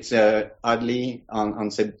 It's oddly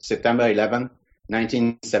on September 11,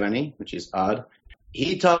 1970, which is odd.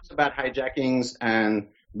 He talks about hijackings and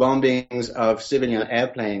bombings of civilian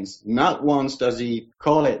airplanes. Not once does he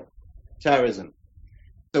call it terrorism.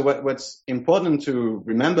 So what's important to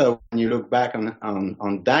remember when you look back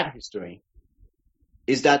on that history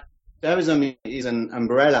is that terrorism is an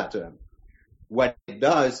umbrella term. What it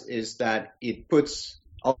does is that it puts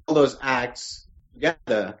all those acts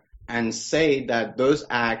together and say that those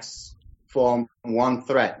acts form one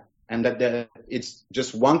threat, and that it's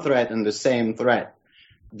just one threat and the same threat.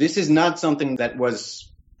 This is not something that was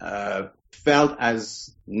felt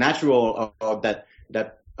as natural, or that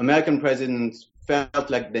American presidents felt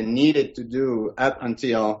like they needed to do up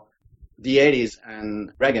until the 80s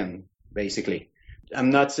and Reagan, basically. I'm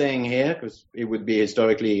not saying here, because it would be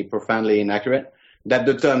historically profoundly inaccurate, that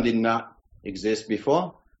the term did not exist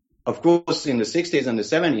before. Of course, in the 60s and the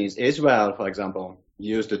 70s, Israel, for example,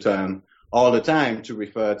 used the term all the time to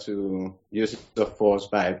refer to use of force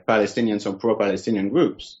by Palestinians or pro-Palestinian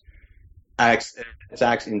groups. Attacks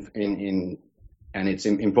and it's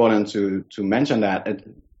important to mention that,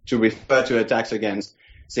 to refer to attacks against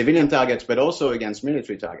civilian targets, but also against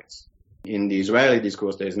military targets. In the Israeli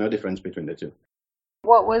discourse, there is no difference between the two.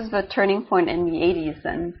 What was the turning point in the 80s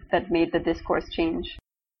then that made the discourse change?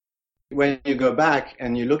 When you go back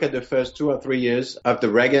and you look at the first 2 or 3 years of the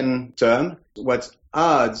Reagan term, what's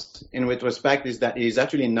odd in retrospect is that he's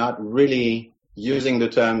actually not really using the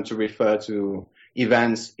term to refer to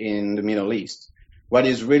events in the Middle East. What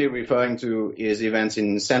he's really referring to is events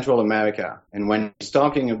in Central America. And when he's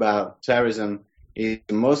talking about terrorism, he's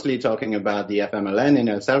mostly talking about the FMLN in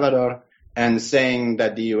El Salvador and saying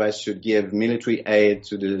that the U.S. should give military aid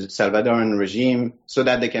to the Salvadoran regime so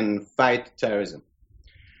that they can fight terrorism.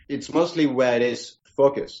 It's mostly where it is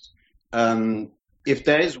focused. If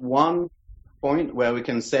there is one point where we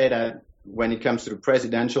can say that when it comes to the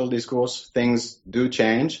presidential discourse, things do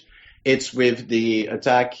change, it's with the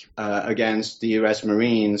attack against the U.S.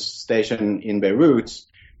 Marines stationed in Beirut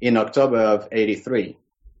in October of 1983.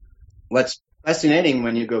 What's fascinating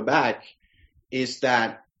when you go back is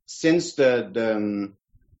that since the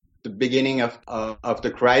beginning of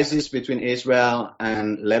the crisis between Israel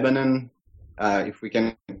and Lebanon, if we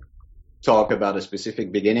can talk about a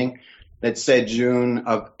specific beginning, let's say June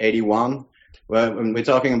of 1981, when we're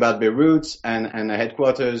talking about Beirut and the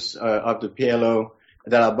headquarters of the PLO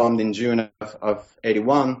that are bombed in June of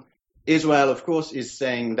 1981, Israel, of course, is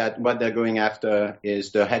saying that what they're going after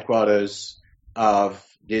is the headquarters of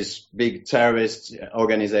this big terrorist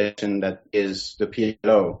organization that is the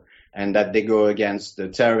PLO, and that they go against the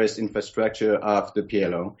terrorist infrastructure of the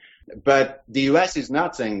PLO. But the US is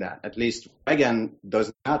not saying that. At least Reagan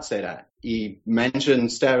does not say that. He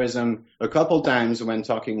mentions terrorism a couple times when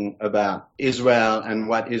talking about Israel and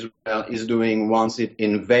what Israel is doing once it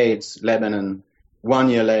invades Lebanon 1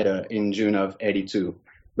 year later in June of 82.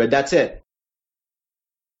 But that's it.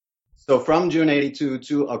 So from June 82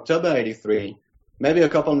 to October 83, maybe a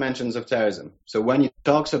couple mentions of terrorism. So when he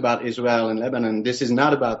talks about Israel and Lebanon, this is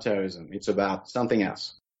not about terrorism. It's about something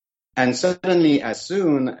else. And suddenly, as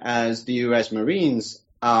soon as the US Marines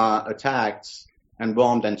are attacked and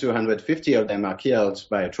bombed and 250 of them are killed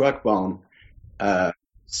by a truck bomb,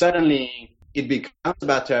 suddenly it becomes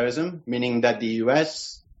about terrorism, meaning that the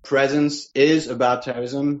US presence is about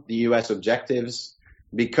terrorism. The US objectives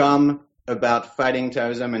become about fighting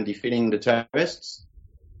terrorism and defeating the terrorists.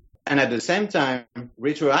 And at the same time,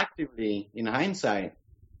 retroactively, in hindsight,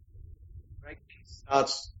 Reagan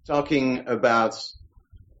starts talking about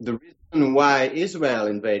the reason why Israel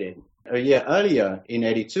invaded a year earlier in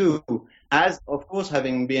 82 as, of course,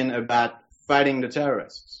 having been about fighting the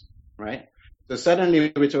terrorists, right? So suddenly,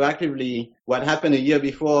 retroactively, what happened a year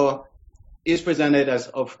before is presented as,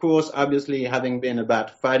 of course, obviously having been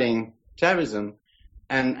about fighting terrorism.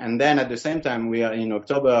 And then at the same time, we are in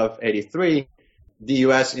October of 83, the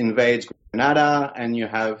US invades Grenada, and you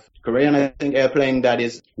have Korean, I think, airplane that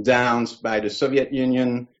is downed by the Soviet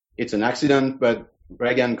Union. It's an accident, but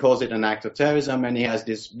Reagan calls it an act of terrorism, and he has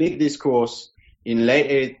this big discourse in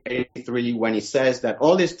late 83 when he says that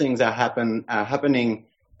all these things are happening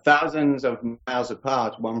thousands of miles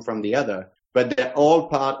apart, one from the other, but they're all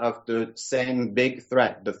part of the same big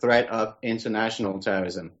threat, the threat of international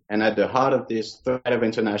terrorism. And at the heart of this threat of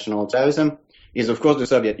international terrorism is, of course, the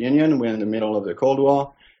Soviet Union. We're in the middle of the Cold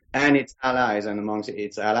War, and its allies. And amongst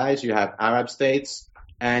its allies, you have Arab states,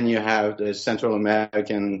 and you have the Central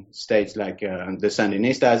American states like the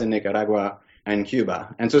Sandinistas in Nicaragua and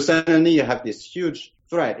Cuba. And so suddenly you have this huge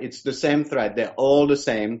threat. It's the same threat. They're all the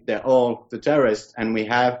same. They're all the terrorists, and we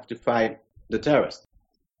have to fight the terrorists.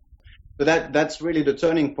 So that's really the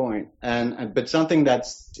turning point. But something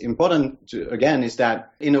that's important to, again, is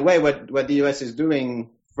that in a way what the US is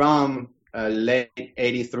doing from late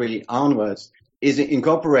 83 onwards is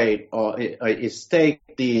incorporate or is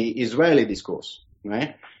take the Israeli discourse,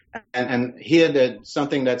 right? And here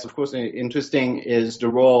something that's of course interesting is the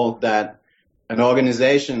role that an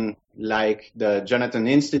organization like the Jonathan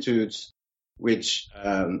Institute, which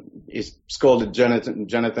is called the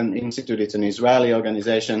Jonathan Institute. It's an Israeli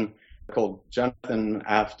organization called Jonathan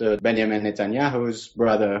after Benjamin Netanyahu's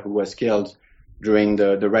brother, who was killed during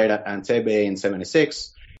the raid at Entebbe in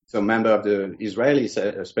 76. So member of the Israeli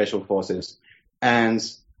Special Forces. And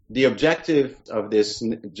the objective of this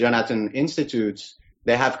Jonathan Institute,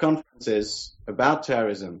 they have conferences about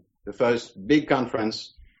terrorism. The first big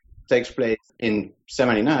conference takes place in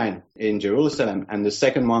 79 in Jerusalem, and the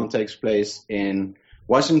second one takes place in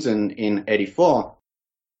Washington in 84.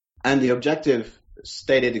 And the objective,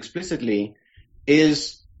 stated explicitly,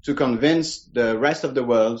 is to convince the rest of the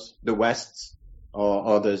world, the West,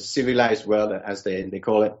 or the civilized world, as they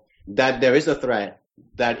call it, that there is a threat,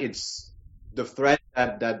 that it's the threat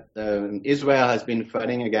that Israel has been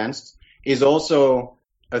fighting against is also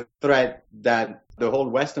a threat that the whole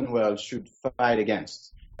Western world should fight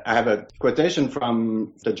against. I have a quotation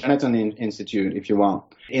from the Jonathan Institute, if you want.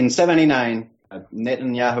 In 79,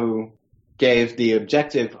 Netanyahu gave the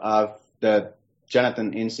objective of the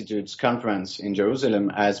Jonathan Institute's conference in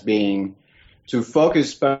Jerusalem as being to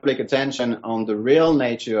focus public attention on the real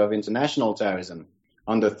nature of international terrorism,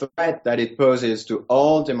 on the threat that it poses to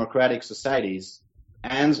all democratic societies,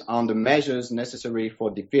 and on the measures necessary for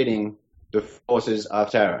defeating the forces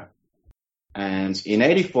of terror. And in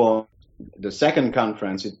 84, the second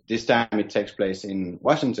conference, this time it takes place in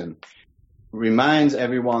Washington, reminds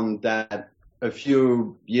everyone that a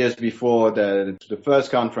few years before the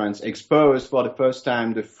first conference exposed for the first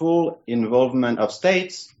time the full involvement of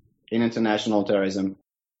states in international terrorism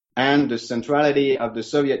and the centrality of the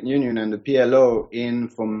Soviet Union and the PLO in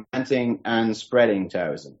fomenting and spreading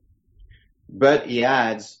terrorism. But he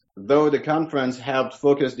adds, though the conference helped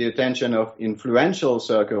focus the attention of influential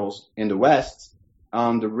circles in the West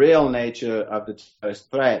on the real nature of the terrorist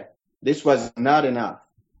threat, this was not enough.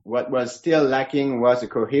 What was still lacking was a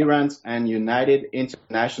coherent and united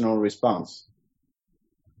international response.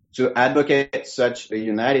 To advocate such a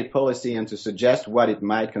united policy and to suggest what it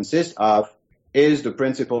might consist of is the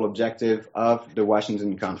principal objective of the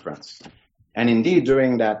Washington Conference. And indeed,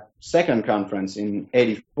 during that second conference in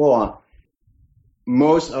 84,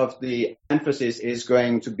 most of the emphasis is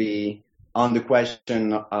going to be on the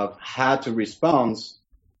question of how to respond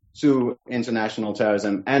to international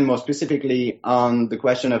terrorism, and more specifically on the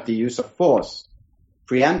question of the use of force,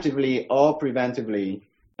 preemptively or preventively,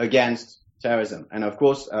 against terrorism. And of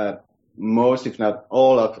course, most, if not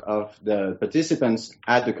all, of the participants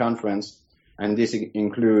at the conference, and this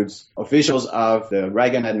includes officials of the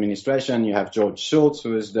Reagan administration. You have George Shultz,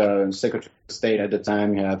 who is the Secretary of State at the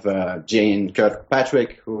time. You have Jane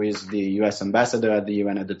Kirkpatrick, who is the U.S. ambassador at the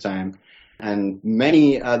UN at the time, and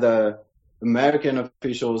many other American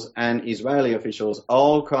officials and Israeli officials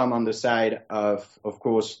all come on the side of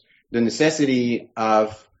course, the necessity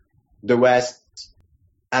of the West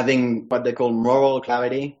having what they call moral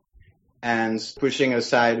clarity and pushing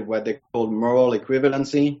aside what they call moral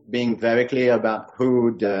equivalency, being very clear about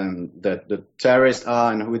who the terrorists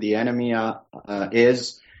are and who the enemy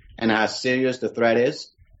is and how serious the threat is.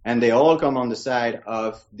 And they all come on the side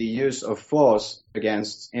of the use of force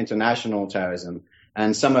against international terrorism.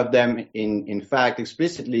 And some of them, in fact,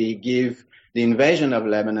 explicitly give the invasion of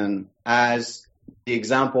Lebanon as the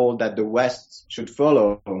example that the West should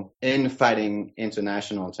follow in fighting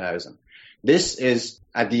international terrorism. This is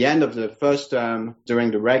at the end of the first term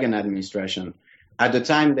during the Reagan administration. At the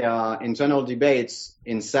time, there are internal debates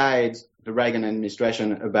inside the Reagan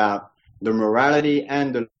administration about the morality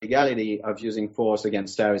and the legality of using force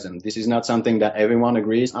against terrorism. This is not something that everyone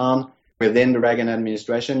agrees on. Within the Reagan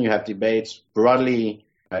administration, you have debates broadly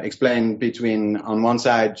explained between, on one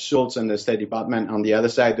side, Shultz and the State Department, on the other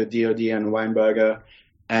side, the DOD and Weinberger.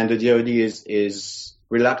 And the DOD is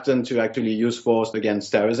reluctant to actually use force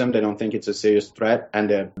against terrorism. They don't think it's a serious threat, and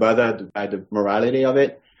they're bothered by the morality of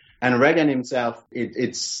it. And Reagan himself,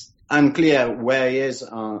 it's unclear where he is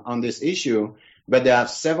on this issue, but there are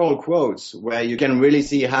several quotes where you can really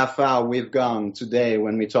see how far we've gone today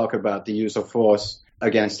when we talk about the use of force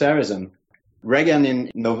against terrorism. Reagan,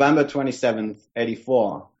 in November 27th,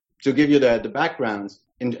 84, to give you the background,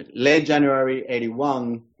 in late January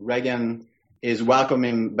 81, Reagan is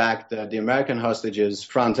welcoming back the American hostages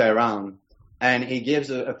from Tehran. And he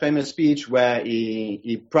gives a famous speech where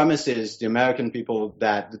he promises the American people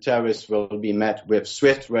that the terrorists will be met with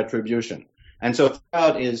swift retribution. And so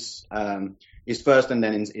throughout his first and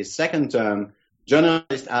then his second term,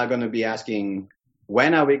 journalists are going to be asking,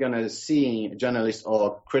 when are we going to see journalists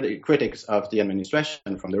or critics of the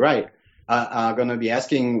administration from the right are going to be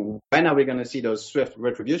asking, when are we going to see those swift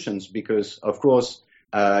retributions? Because, of course,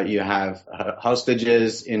 you have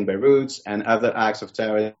hostages in Beirut and other acts of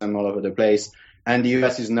terrorism all over the place, and the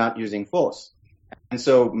U.S. is not using force. And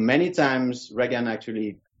so many times Reagan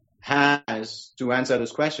actually has to answer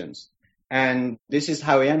those questions. And this is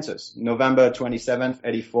how he answers. November 27th,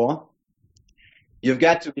 84. You've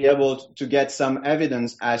got to be able to get some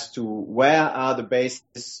evidence as to where are the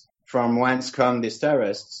bases from whence come these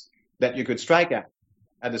terrorists that you could strike at.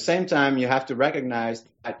 At the same time, you have to recognize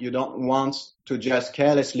that you don't want to just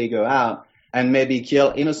carelessly go out and maybe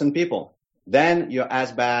kill innocent people. Then you're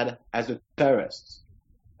as bad as the terrorists.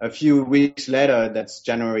 A few weeks later, that's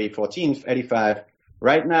January 14th, 85,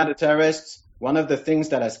 right now the terrorists, one of the things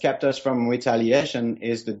that has kept us from retaliation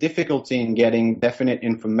is the difficulty in getting definite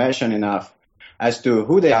information enough as to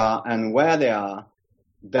who they are and where they are,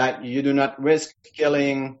 that you do not risk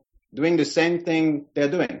doing the same thing they're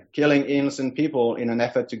doing, killing innocent people in an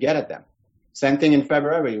effort to get at them. Same thing in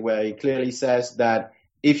February, where he clearly says that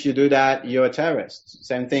if you do that, you're a terrorist.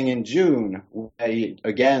 Same thing in June, where he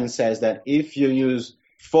again says that if you use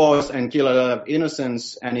force and kill a lot of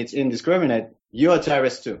innocents and it's indiscriminate, you're a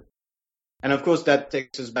terrorist too. And of course, that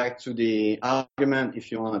takes us back to the argument,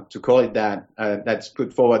 if you want to call it that, that's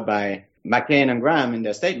put forward by McCain and Graham in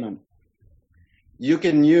their statement. You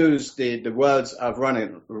can use the words of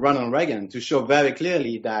Ronald Reagan to show very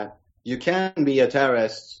clearly that you can be a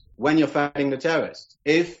terrorist when you're fighting the terrorists,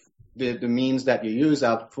 if the means that you use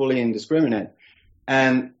are fully indiscriminate.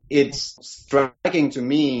 And it's striking to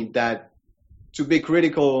me that to be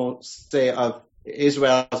critical, say, of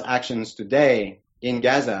Israel's actions today in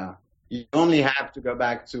Gaza, you only have to go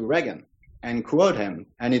back to Reagan and quote him.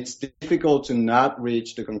 And it's difficult to not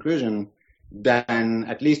reach the conclusion that,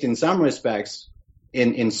 at least in some respects,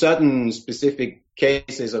 in certain specific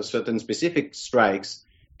cases of certain specific strikes,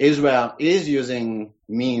 Israel is using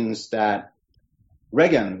means that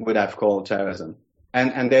Reagan would have called terrorism.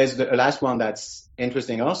 And there's the last one that's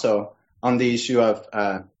interesting also on the issue of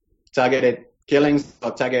targeted killings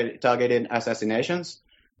or targeted assassinations.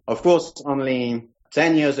 Of course, only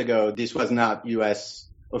 10 years ago, this was not U.S.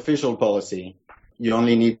 official policy. You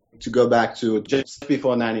only need to go back to just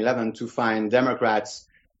before 9/11 to find Democrats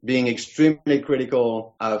being extremely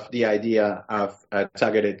critical of the idea of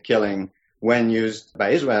targeted killing when used by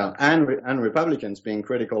Israel and Republicans being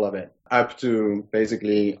critical of it. Up to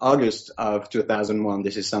basically August of 2001,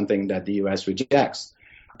 this is something that the US rejects.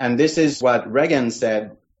 And this is what Reagan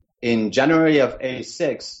said in January of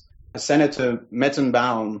 86. Senator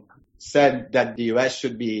Metzenbaum said that the US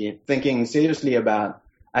should be thinking seriously about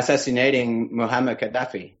assassinating Muammar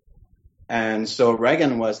Gaddafi. And so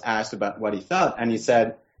Reagan was asked about what he thought, and he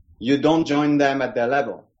said, you don't join them at their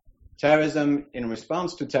level. Terrorism in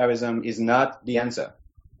response to terrorism is not the answer.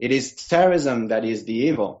 It is terrorism that is the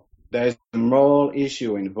evil. There is a moral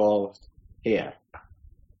issue involved here,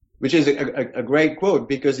 which is a great quote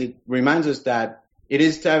because it reminds us that it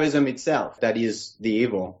is terrorism itself that is the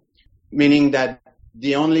evil, meaning that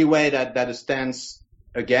the only way that a stance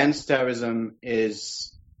against terrorism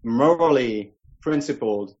is morally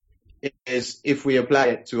principled is if we apply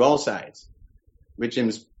it to all sides, which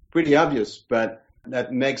seems pretty obvious, but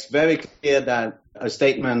that makes very clear that a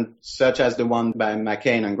statement such as the one by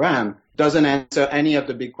McCain and Graham doesn't answer any of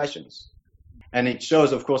the big questions. And it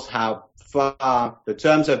shows, of course, how far the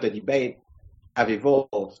terms of the debate have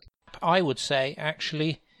evolved. I would say,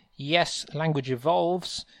 actually, yes, language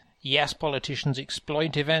evolves. Yes, politicians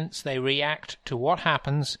exploit events. They react to what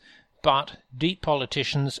happens. But deep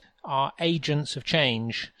politicians are agents of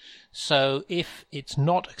change. So if it's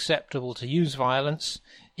not acceptable to use violence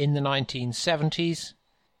in the 1970s,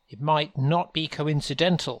 it might not be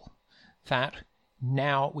coincidental that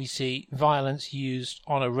now we see violence used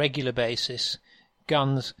on a regular basis,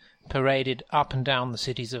 guns paraded up and down the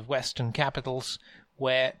cities of Western capitals,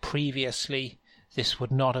 where previously this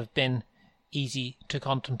would not have been easy to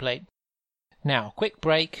contemplate. Now, quick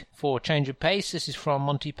break for change of pace. This is from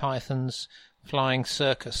Monty Python's Flying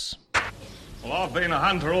Circus. Well, I've been a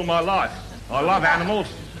hunter all my life. I love animals.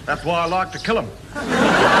 That's why I like to kill them.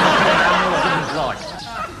 Animals didn't like.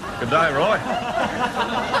 Good day, Roy.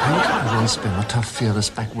 Hank and Roy Spim are tough,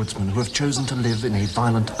 fearless backwoodsmen who have chosen to live in a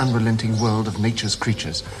violent, unrelenting world of nature's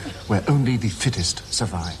creatures, where only the fittest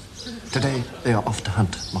survive. Today, they are off to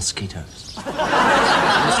hunt mosquitoes.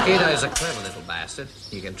 The mosquito's a clever little bastard.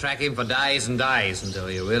 You can track him for days and days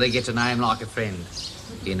until you really get to know him like a friend.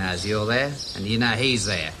 He knows you're there, and you know he's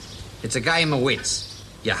there. It's a game of wits.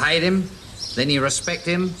 You hate him, then you respect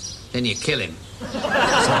him, then you kill him.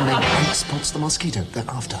 Suddenly, Hank spots the mosquito they're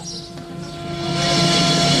after.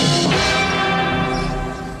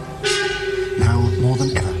 Now, more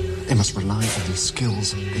than ever, they must rely on the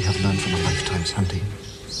skills they have learned from a lifetime's hunting.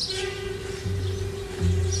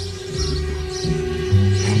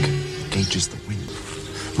 Hank gauges the wind.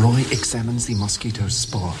 Roy examines the mosquito's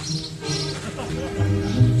spore.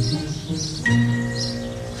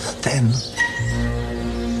 Then...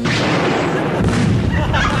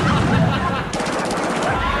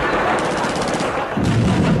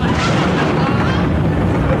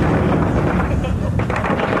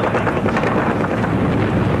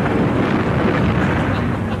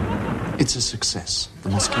 it's a success. The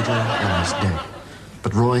mosquito lies dead.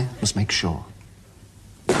 But Roy must make sure.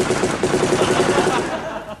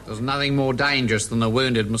 There's nothing more dangerous than a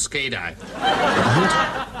wounded mosquito. But the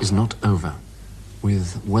hunt is not over.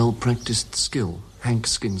 With well-practiced skill, Hank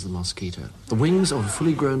skins the mosquito. The wings of a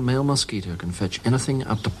fully grown male mosquito can fetch anything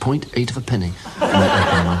up to 0.8 of a penny in the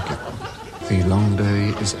open market. The long day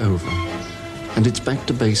is over, and it's back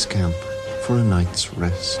to base camp for a night's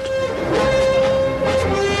rest.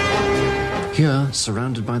 Here,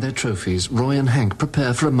 surrounded by their trophies, Roy and Hank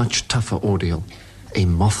prepare for a much tougher ordeal, a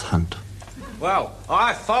moth hunt. Well,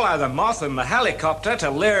 I follow the moth in the helicopter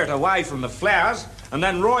to lure it away from the flowers, and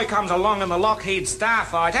then Roy comes along in the Lockheed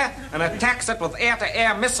Starfighter and attacks it with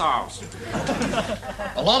air-to-air missiles.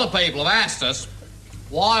 A lot of people have asked us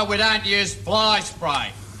why we don't use fly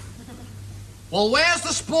spray. Well, where's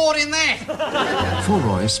the sport in that? For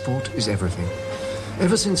Roy, sport is everything.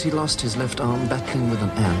 Ever since he lost his left arm battling with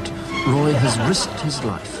an ant, Roy has risked his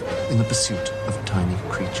life in the pursuit of tiny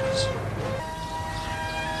creatures.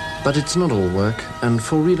 But it's not all work, and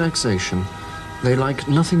for relaxation, they like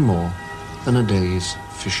nothing more than a day's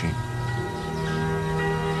fishing.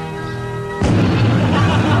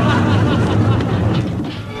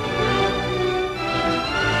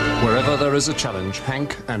 Wherever there is a challenge,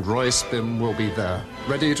 Hank and Roy Spim will be there,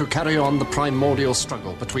 ready to carry on the primordial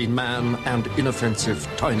struggle between man and inoffensive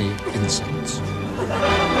tiny insects.